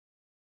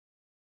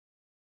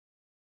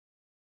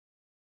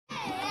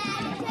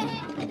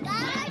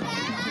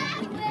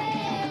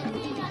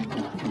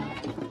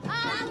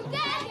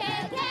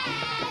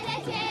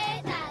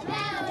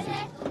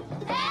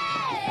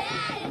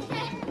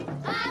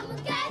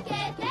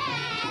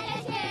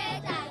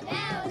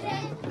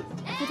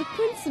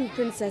and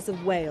Princess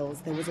of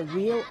Wales, there was a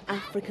real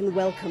African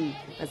welcome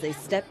as they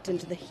stepped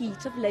into the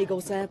heat of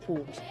Lagos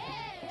Airport.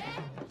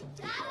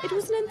 It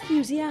was an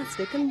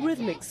enthusiastic and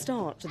rhythmic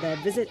start to their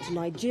visit to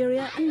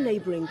Nigeria and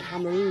neighbouring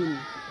Cameroon.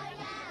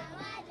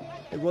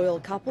 The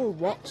royal couple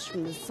watched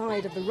from the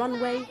side of the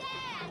runway.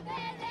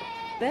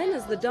 Then,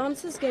 as the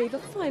dancers gave a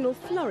final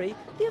flurry,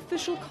 the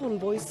official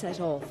convoy set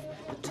off.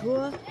 The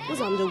tour was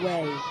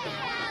underway.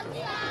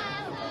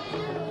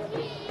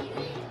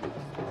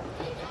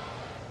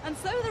 And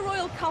so the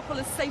royal couple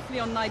is safely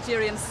on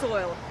Nigerian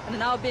soil and are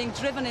now being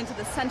driven into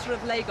the centre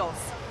of Lagos.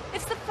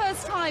 It's the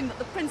first time that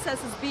the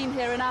princess has been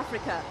here in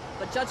Africa,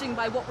 but judging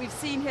by what we've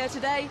seen here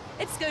today,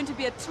 it's going to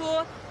be a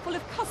tour full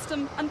of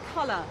custom and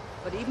colour.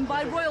 But even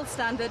by royal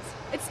standards,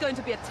 it's going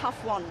to be a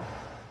tough one.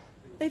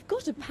 They've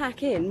got to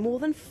pack in more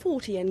than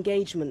 40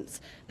 engagements.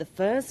 The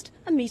first,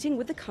 a meeting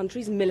with the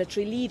country's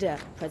military leader,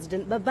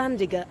 President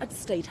Babangida, at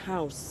State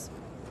House.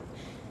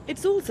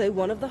 It's also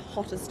one of the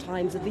hottest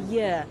times of the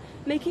year,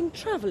 making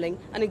travelling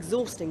an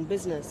exhausting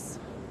business.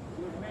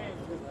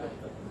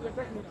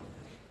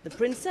 The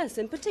princess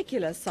in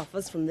particular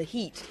suffers from the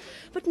heat,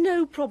 but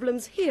no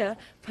problems here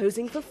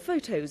posing for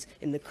photos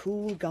in the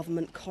cool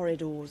government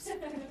corridors.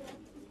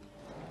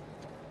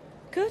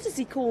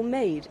 Courtesy call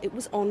made, it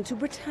was on to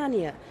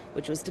Britannia,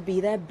 which was to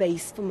be their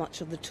base for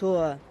much of the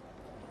tour.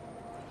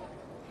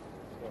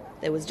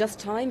 There was just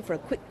time for a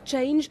quick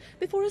change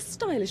before a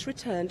stylish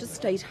return to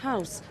State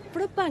House for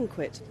a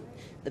banquet.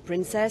 The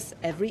princess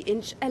every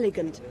inch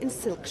elegant in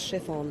silk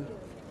chiffon.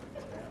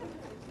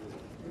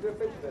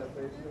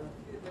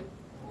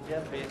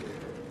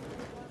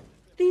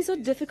 These are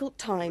difficult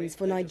times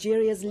for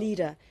Nigeria's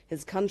leader.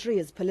 His country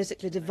is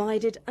politically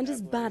divided and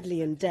is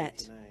badly in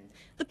debt.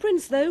 The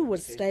prince, though,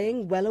 was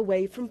staying well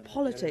away from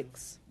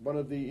politics. One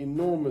of the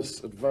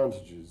enormous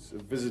advantages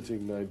of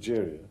visiting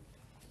Nigeria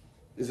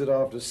is that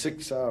after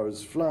 6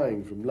 hours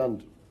flying from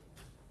London,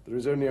 there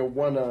is only a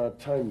 1-hour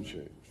time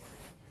change,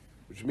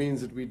 which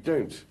means that we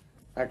don't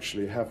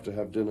actually have to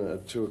have dinner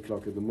at 2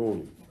 o'clock in the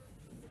morning.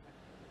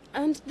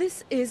 And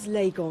this is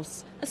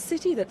Lagos, a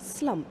city that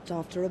slumped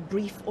after a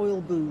brief oil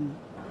boom.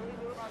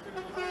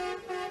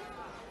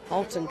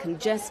 Hot and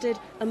congested,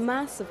 a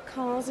mass of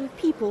cars and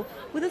people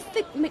with a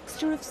thick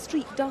mixture of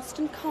street dust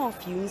and car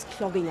fumes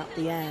clogging up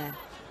the air.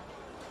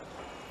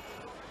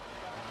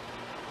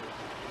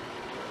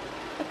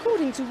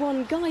 According to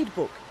one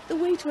guidebook, the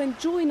way to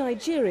enjoy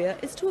Nigeria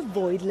is to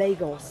avoid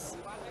Lagos.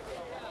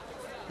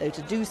 Though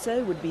to do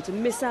so would be to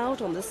miss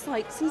out on the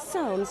sights and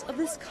sounds of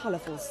this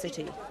colourful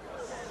city.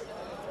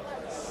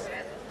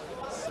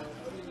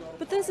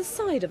 But there's a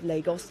side of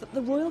Lagos that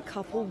the royal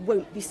couple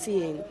won't be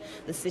seeing,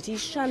 the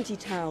city's shanty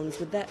towns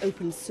with their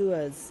open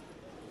sewers.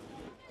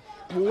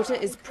 Water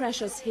is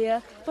precious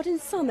here, but in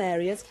some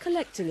areas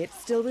collecting it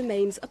still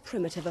remains a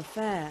primitive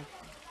affair.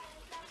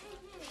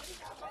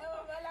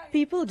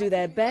 People do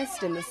their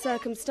best in the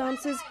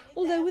circumstances,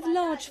 although with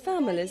large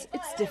families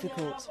it's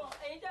difficult.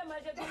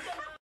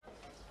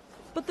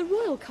 But the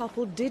royal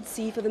couple did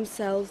see for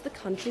themselves the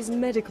country's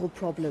medical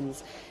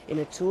problems in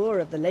a tour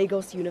of the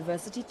Lagos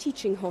University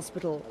Teaching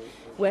Hospital,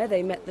 where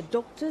they met the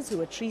doctors who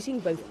are treating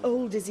both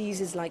old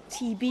diseases like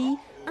TB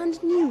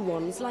and new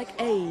ones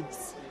like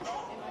AIDS.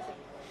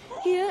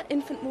 Here,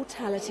 infant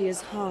mortality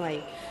is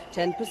high.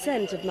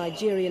 10% of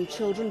Nigerian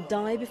children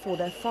die before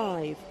they're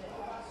 5.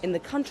 In the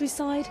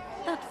countryside,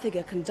 that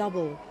figure can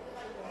double.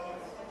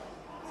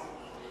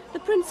 The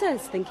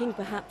princess, thinking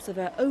perhaps of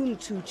her own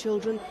 2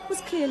 children, was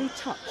clearly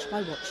touched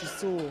by what she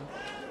saw.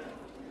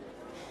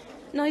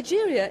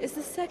 Nigeria is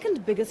the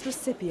second biggest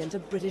recipient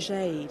of British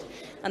aid,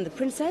 and the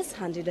princess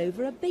handed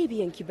over a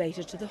baby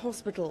incubator to the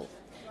hospital,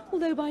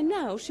 although by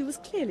now she was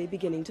clearly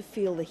beginning to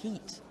feel the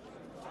heat.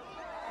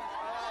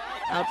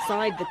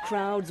 Outside, the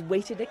crowds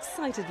waited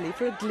excitedly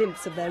for a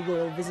glimpse of their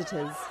royal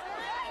visitors.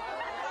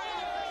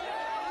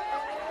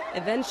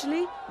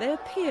 Eventually, they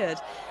appeared,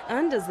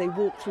 and as they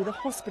walked through the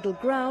hospital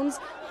grounds,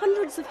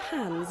 hundreds of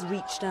hands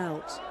reached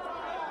out.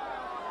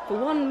 For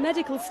one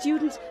medical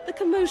student, the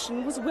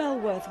commotion was well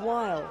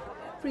worthwhile.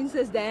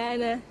 Princess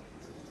Diana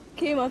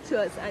came up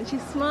to us and she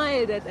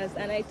smiled at us,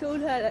 and I told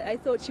her that I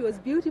thought she was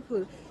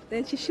beautiful.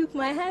 Then she shook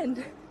my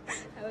hand.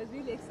 I was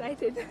really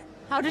excited.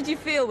 How did you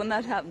feel when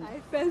that happened? I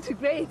felt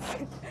great.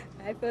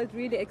 I felt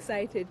really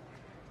excited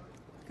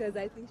because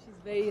I think she's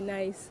very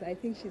nice. I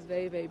think she's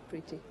very, very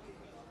pretty.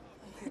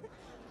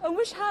 And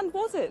which hand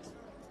was it?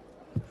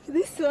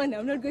 This one.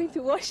 I'm not going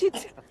to wash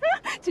it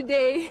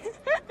today.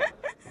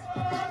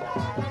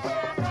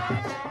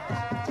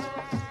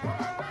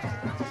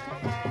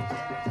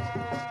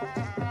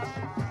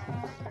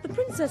 The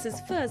princess's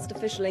first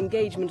official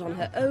engagement on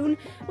her own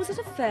was at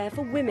a fair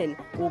for women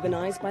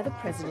organised by the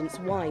president's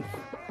wife.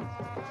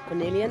 For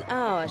nearly an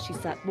hour she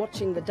sat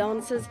watching the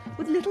dancers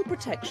with little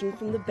protection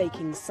from the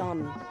baking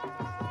sun.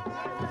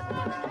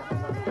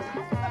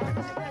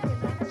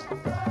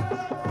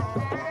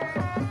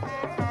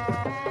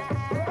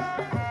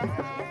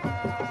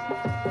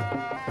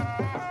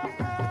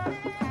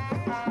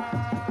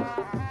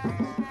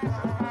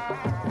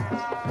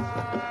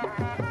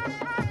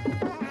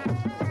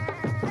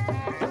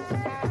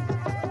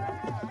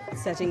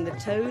 Setting the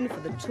tone for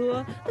the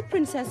tour, the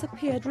princess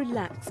appeared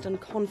relaxed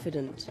and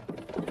confident.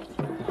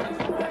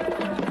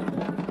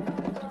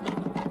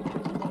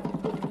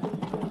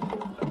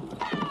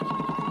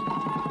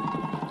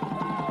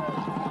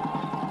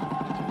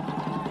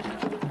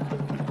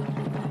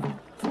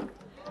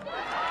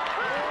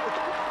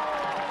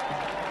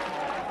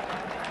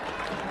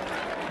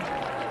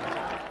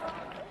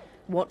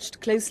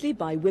 Watched closely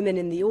by women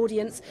in the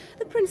audience,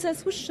 the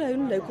princess was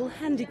shown local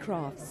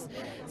handicrafts,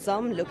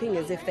 some looking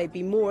as if they'd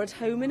be more at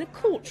home in a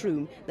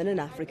courtroom than an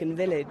African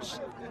village.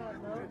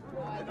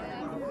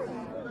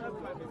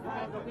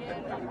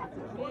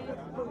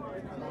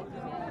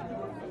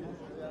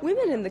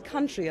 Women in the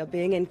country are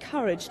being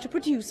encouraged to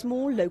produce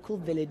more local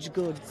village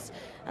goods,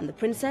 and the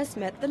princess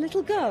met the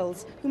little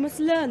girls who must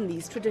learn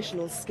these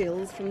traditional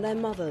skills from their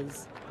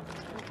mothers.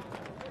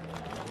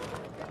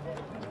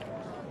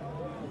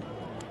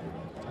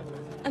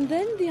 And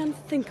then the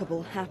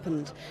unthinkable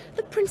happened.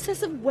 The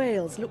Princess of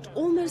Wales looked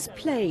almost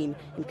plain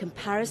in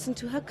comparison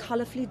to her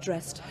colourfully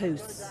dressed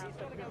hosts.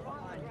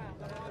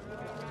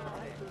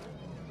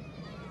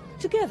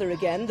 Together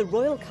again, the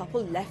royal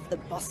couple left the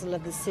bustle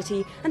of the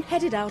city and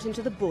headed out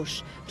into the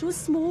bush to a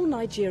small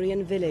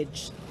Nigerian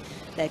village,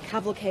 their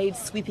cavalcade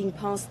sweeping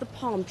past the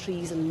palm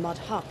trees and mud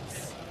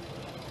huts.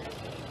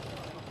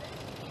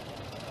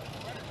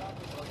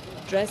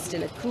 Dressed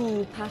in a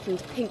cool,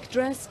 patterned pink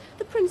dress,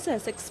 the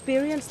princess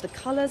experienced the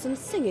colours and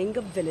singing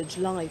of village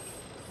life.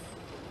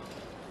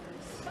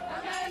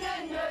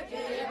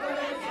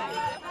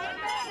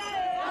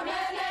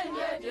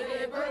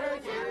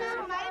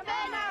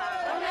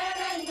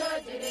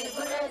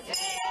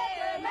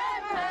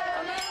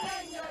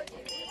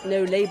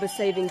 No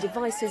labour-saving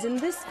devices in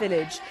this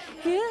village.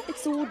 Here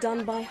it's all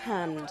done by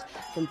hand,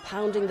 from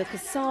pounding the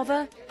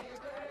cassava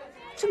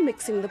to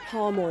mixing the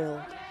palm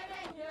oil.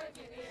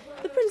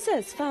 The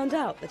princess found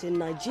out that in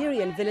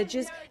Nigerian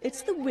villages,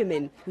 it's the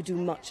women who do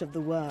much of the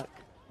work.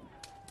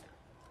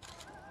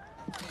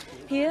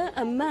 Here,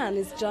 a man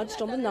is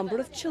judged on the number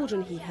of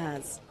children he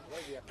has.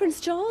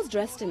 Prince Charles,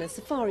 dressed in a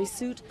safari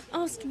suit,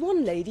 asked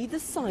one lady the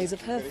size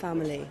of her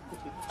family.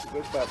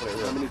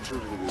 How many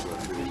children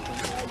do you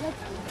have?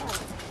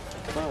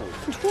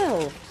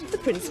 12. The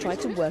prince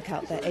tried to work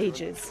out their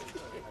ages.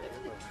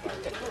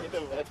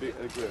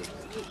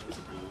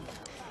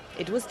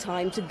 It was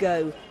time to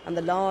go, and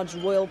the large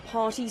royal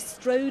party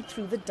strode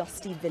through the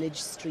dusty village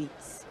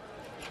streets.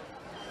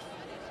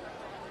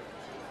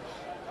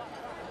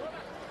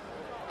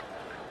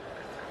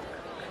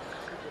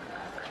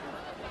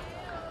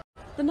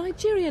 The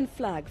Nigerian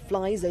flag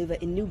flies over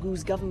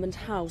Enugu's government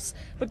house,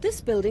 but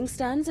this building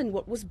stands in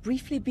what was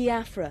briefly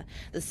Biafra,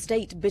 the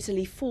state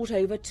bitterly fought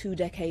over 2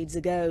 decades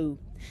ago.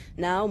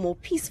 Now more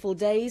peaceful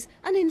days,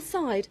 and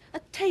inside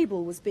a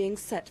table was being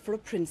set for a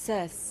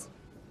princess.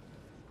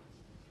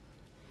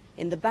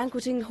 In the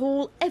banqueting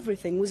hall,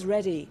 everything was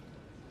ready.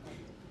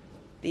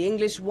 The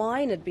English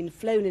wine had been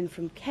flown in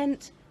from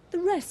Kent. The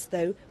rest,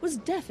 though, was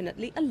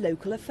definitely a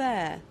local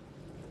affair.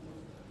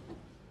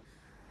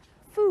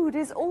 Food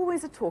is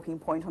always a talking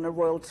point on a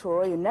royal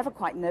tour. You never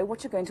quite know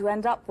what you're going to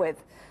end up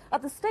with.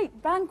 At the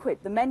state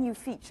banquet, the menu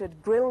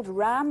featured grilled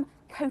ram,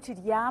 coated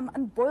yam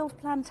and boiled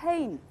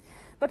plantain.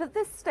 But at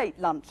this state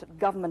lunch at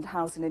Government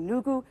House in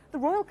Enugu, the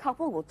royal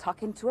couple will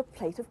tuck into a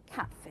plate of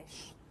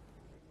catfish.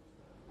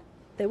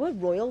 There were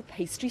royal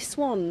pastry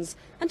swans,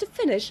 and to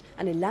finish,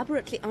 an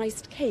elaborately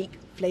iced cake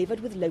flavoured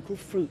with local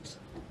fruit.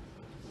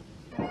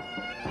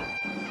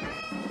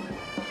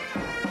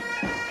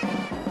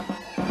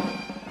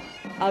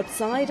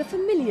 Outside, a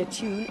familiar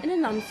tune in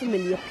an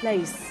unfamiliar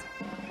place.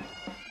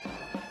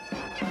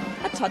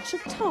 A touch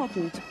of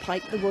tartan to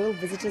pipe the royal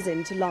visitors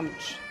in to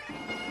lunch.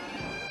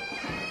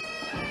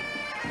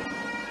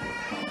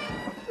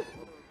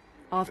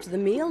 After the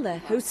meal, their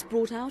hosts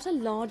brought out a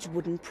large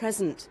wooden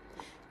present.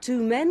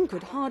 2 men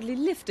could hardly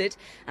lift it,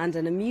 and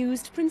an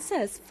amused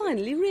princess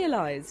finally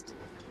realised.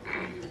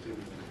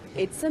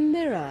 It's a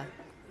mirror.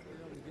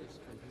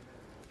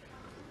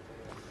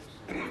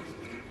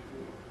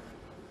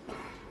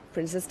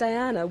 Princess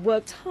Diana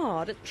worked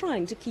hard at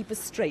trying to keep a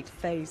straight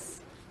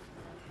face.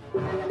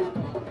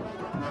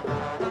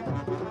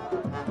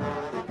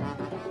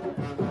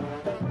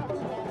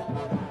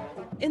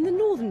 In the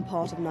northern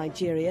part of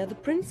Nigeria, the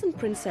prince and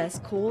princess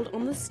called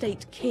on the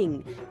state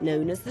king,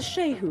 known as the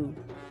Shehu.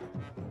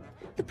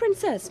 The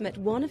princess met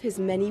one of his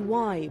many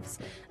wives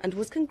and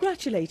was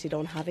congratulated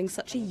on having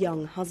such a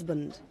young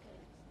husband.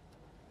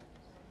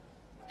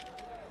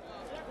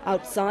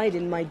 Outside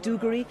in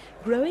Maiduguri,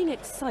 growing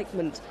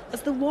excitement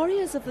as the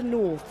warriors of the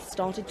north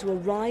started to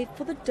arrive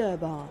for the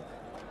Durbar.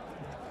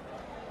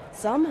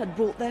 Some had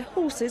brought their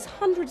horses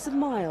hundreds of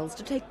miles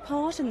to take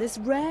part in this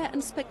rare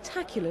and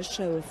spectacular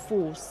show of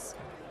force.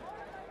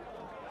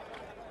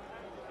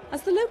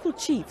 As the local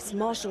chiefs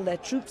marshalled their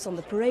troops on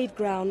the parade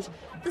ground,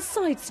 the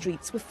side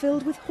streets were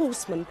filled with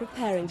horsemen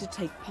preparing to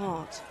take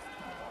part.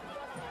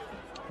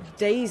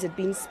 Days had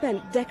been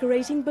spent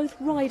decorating both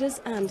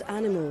riders and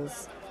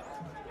animals.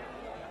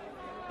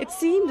 It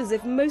seemed as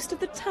if most of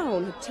the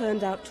town had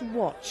turned out to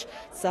watch,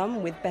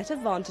 some with better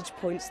vantage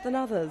points than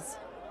others.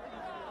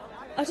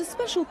 At a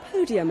special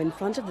podium in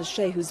front of the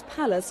Shehu's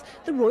palace,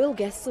 the royal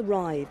guests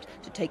arrived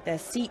to take their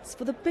seats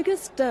for the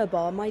biggest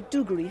Durbar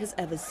Maiduguri has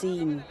ever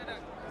seen.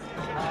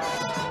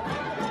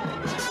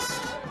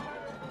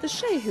 The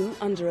Shehu,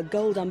 under a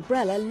gold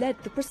umbrella, led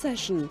the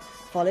procession,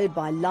 followed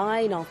by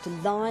line after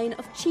line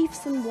of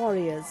chiefs and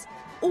warriors,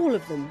 all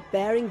of them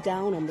bearing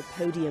down on the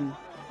podium.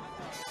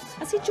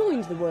 As he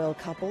joined the royal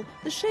couple,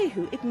 the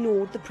Shehu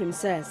ignored the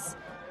princess.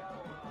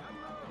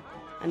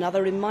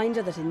 Another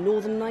reminder that in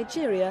northern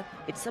Nigeria,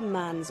 it's a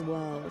man's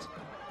world.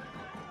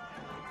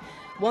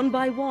 One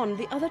by one,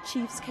 the other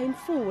chiefs came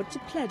forward to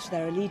pledge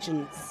their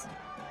allegiance.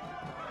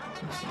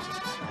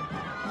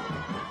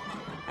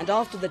 And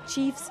after the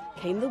chiefs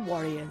came the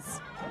warriors.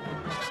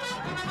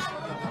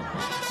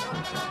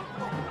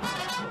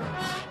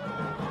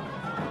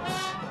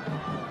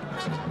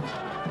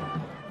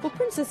 For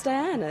Princess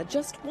Diana,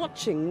 just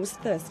watching was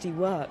thirsty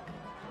work.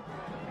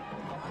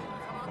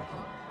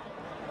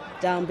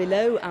 Down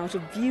below, out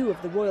of view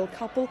of the royal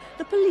couple,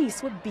 the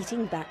police were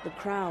beating back the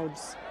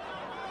crowds.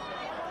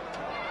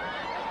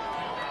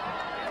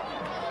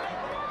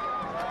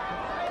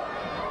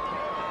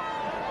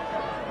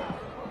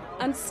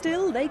 And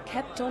still they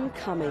kept on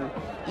coming,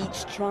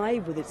 each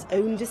tribe with its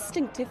own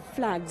distinctive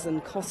flags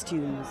and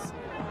costumes.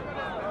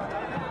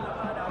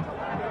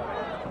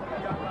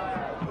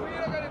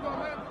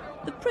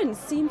 The prince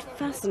seemed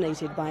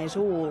fascinated by it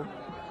all.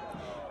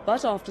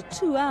 But after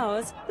 2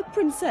 hours, the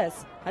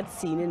princess had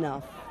seen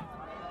enough.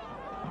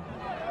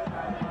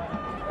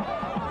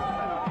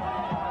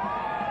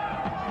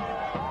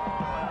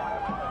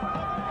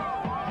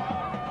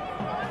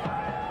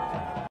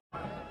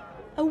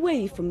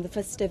 Away from the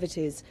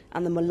festivities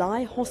and the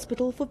Molai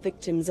Hospital for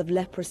victims of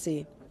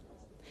leprosy.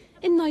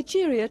 In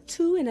Nigeria,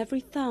 2 in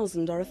every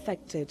 1,000 are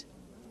affected.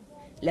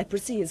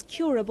 Leprosy is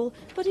curable,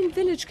 but in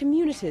village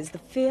communities the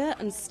fear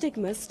and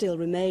stigma still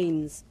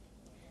remains.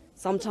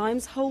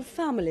 Sometimes whole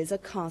families are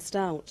cast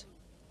out.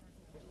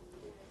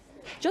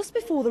 Just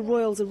before the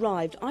royals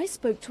arrived, I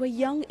spoke to a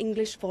young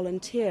English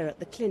volunteer at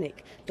the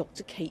clinic,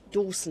 Dr. Kate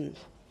Dawson.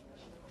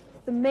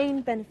 The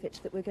main benefit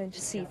that we're going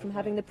to see from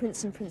having the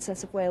Prince and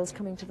Princess of Wales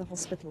coming to the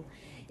hospital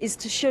is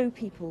to show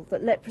people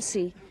that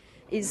leprosy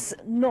is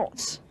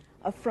not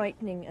a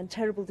frightening and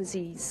terrible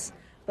disease,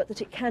 but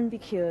that it can be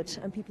cured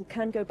and people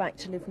can go back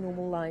to live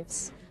normal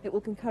lives. It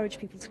will encourage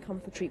people to come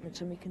for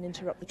treatment and we can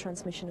interrupt the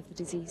transmission of the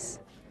disease.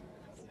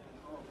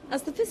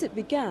 As the visit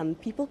began,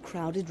 people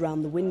crowded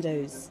round the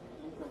windows.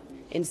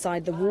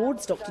 Inside the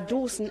wards, Dr.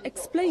 Dawson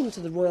explained to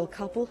the royal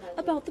couple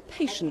about the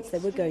patients they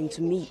were going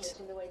to meet.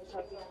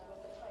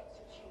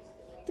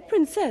 The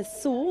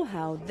princess saw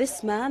how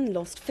this man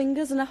lost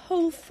fingers and a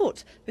whole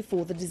foot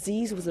before the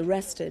disease was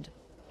arrested.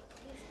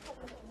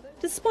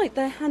 Despite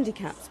their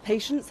handicaps,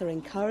 patients are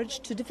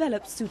encouraged to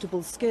develop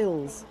suitable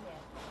skills.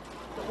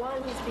 But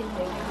while he's been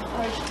here, we've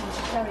encouraged him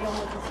to carry on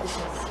with his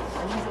business,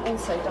 and he's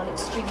also done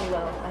extremely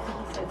well. I think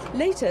he's done.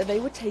 Later, they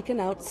were taken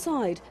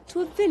outside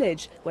to a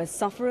village where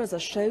sufferers are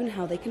shown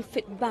how they can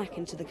fit back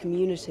into the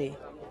community.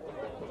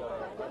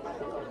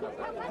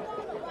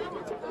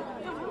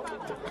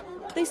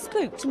 They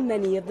spoke to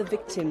many of the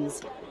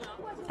victims,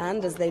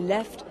 and as they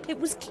left, it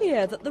was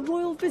clear that the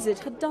royal visit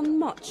had done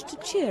much to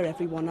cheer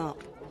everyone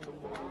up.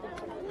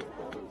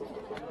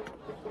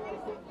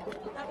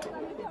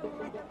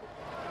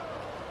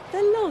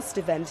 Their last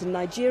event in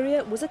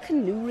Nigeria was a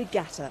canoe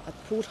regatta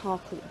at Port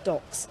Harcourt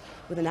docks,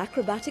 with an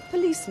acrobatic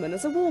policeman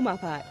as a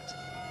warm-up act.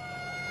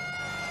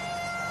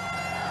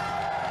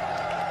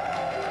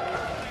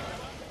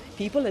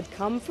 People had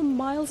come from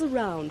miles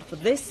around for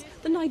this,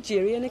 the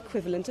Nigerian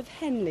equivalent of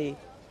Henley.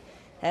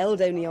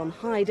 Held only on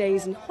high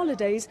days and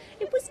holidays,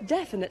 it was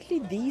definitely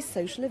the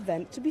social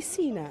event to be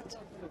seen at.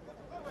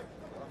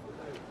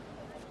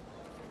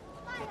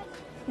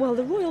 While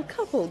the royal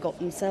couple got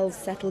themselves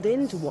settled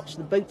in to watch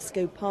the boats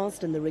go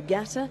past in the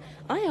regatta,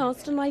 I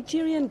asked a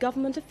Nigerian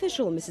government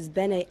official, Mrs.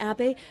 Bene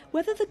Abe,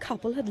 whether the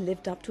couple had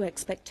lived up to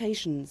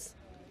expectations.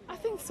 I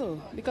think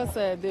so, because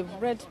they've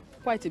read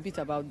quite a bit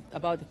about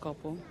the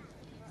couple.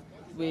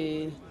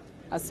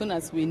 As soon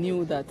as we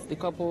knew that the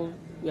couple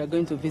we are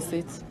going to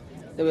visit,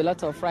 there were a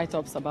lot of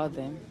write-ups about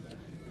them.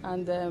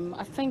 And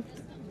I think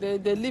they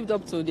lived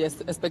up to the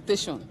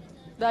expectation.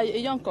 They're a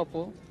young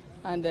couple,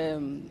 and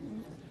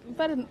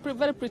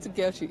very pretty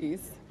girl she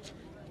is.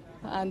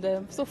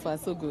 And so far,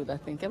 so good, I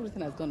think.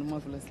 Everything has gone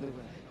marvelously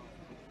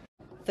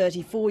well.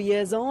 34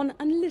 years on,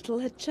 and little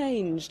had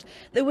changed.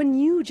 There were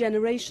new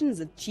generations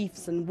of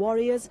chiefs and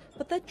warriors,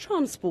 but their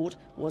transport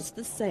was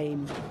the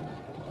same.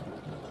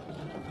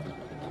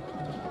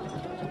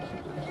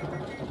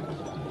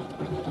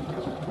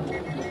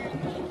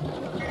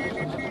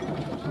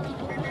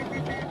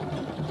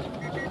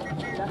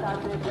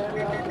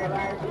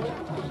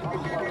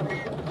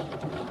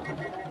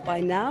 By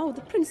now,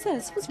 the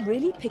princess was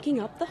really picking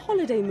up the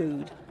holiday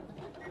mood.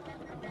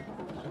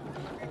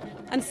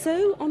 And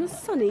so, on a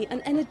sunny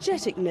and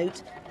energetic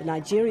note, the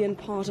Nigerian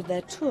part of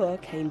their tour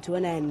came to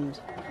an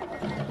end.